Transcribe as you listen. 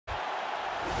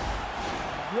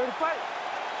You ready to fight?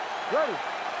 Ready.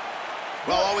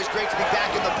 Well, always great to be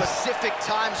back in the Pacific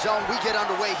time zone. We get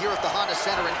underway here at the Honda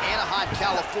Center in Anaheim,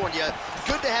 California.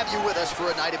 Good to have you with us for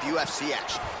a night of UFC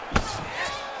action.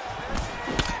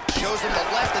 Shows him the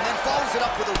left and then follows it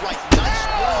up with a right. Nice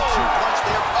 1-2 punch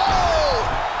there. Oh!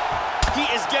 He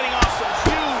is getting off some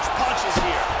huge punches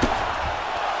here.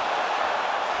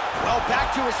 Well,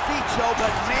 back to his feet, Joe,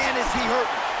 but man, is he hurt.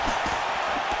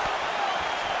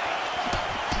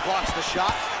 Blocks the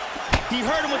shot. He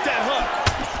hurt him with that hook.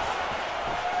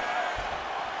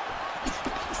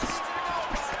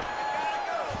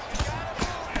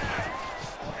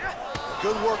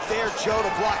 Good work there, Joe,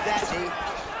 to block that knee.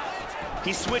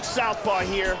 He switched southpaw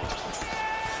here.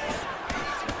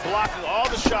 Blocking all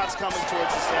the shots coming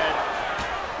towards his head.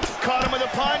 Caught him with a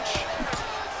punch.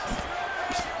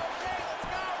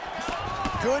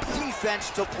 Good defense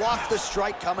to block the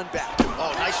strike coming back.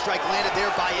 Oh, nice strike landed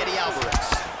there by Eddie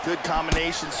Alvarez. Good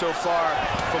combination so far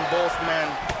from both men.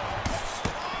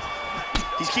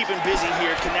 He's keeping busy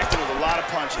here, connecting with a lot of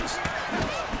punches.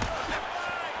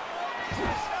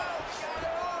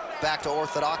 Back to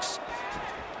orthodox.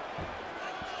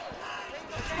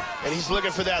 And he's looking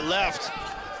for that left.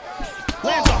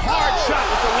 Lands a hard shot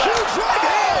with the left. Huge right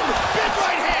hand! Big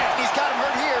right hand! He's got him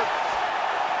hurt here.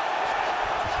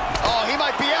 Oh, he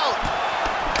might be out.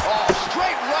 Oh,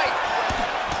 straight right.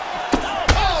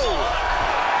 Oh!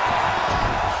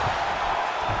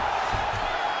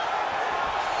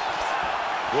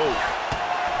 Whoa.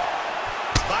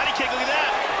 Body kick, look at that.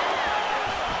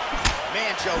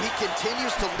 Man, Joe, he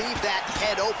continues to leave that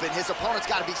head open. His opponent's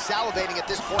got to be salivating at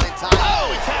this point in time.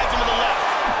 Oh, he tags him with the left.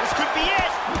 This could be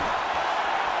it.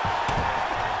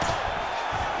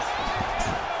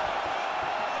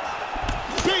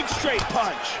 Big straight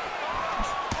punch.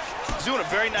 He's doing a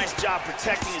very nice job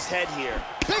protecting his head here.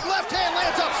 Big left hand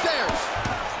lands upstairs.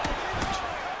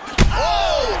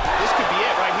 Oh! This could be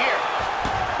it right here.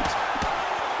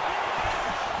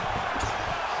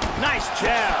 Nice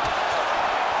jab.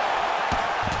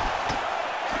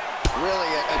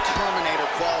 Really a Terminator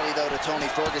quality, though, to Tony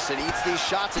Ferguson. He eats these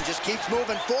shots and just keeps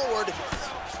moving forward.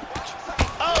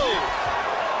 Oh!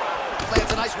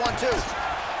 Lands a nice 1-2.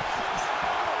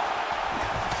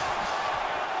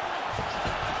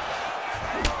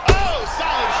 Oh,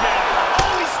 solid jab.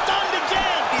 Oh, he's stunned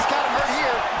again. He's got him hurt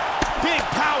here. Big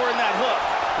power in that hook.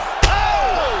 Oh!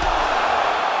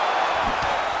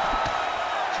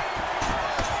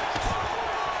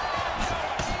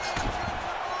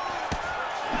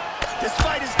 This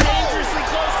fight is dangerously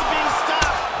close to being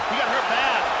stopped. He got hurt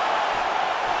bad.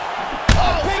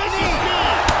 Oh, big knee.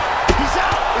 He's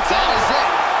out. It's That out. is it.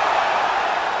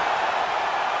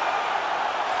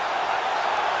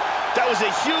 That was a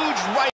huge right.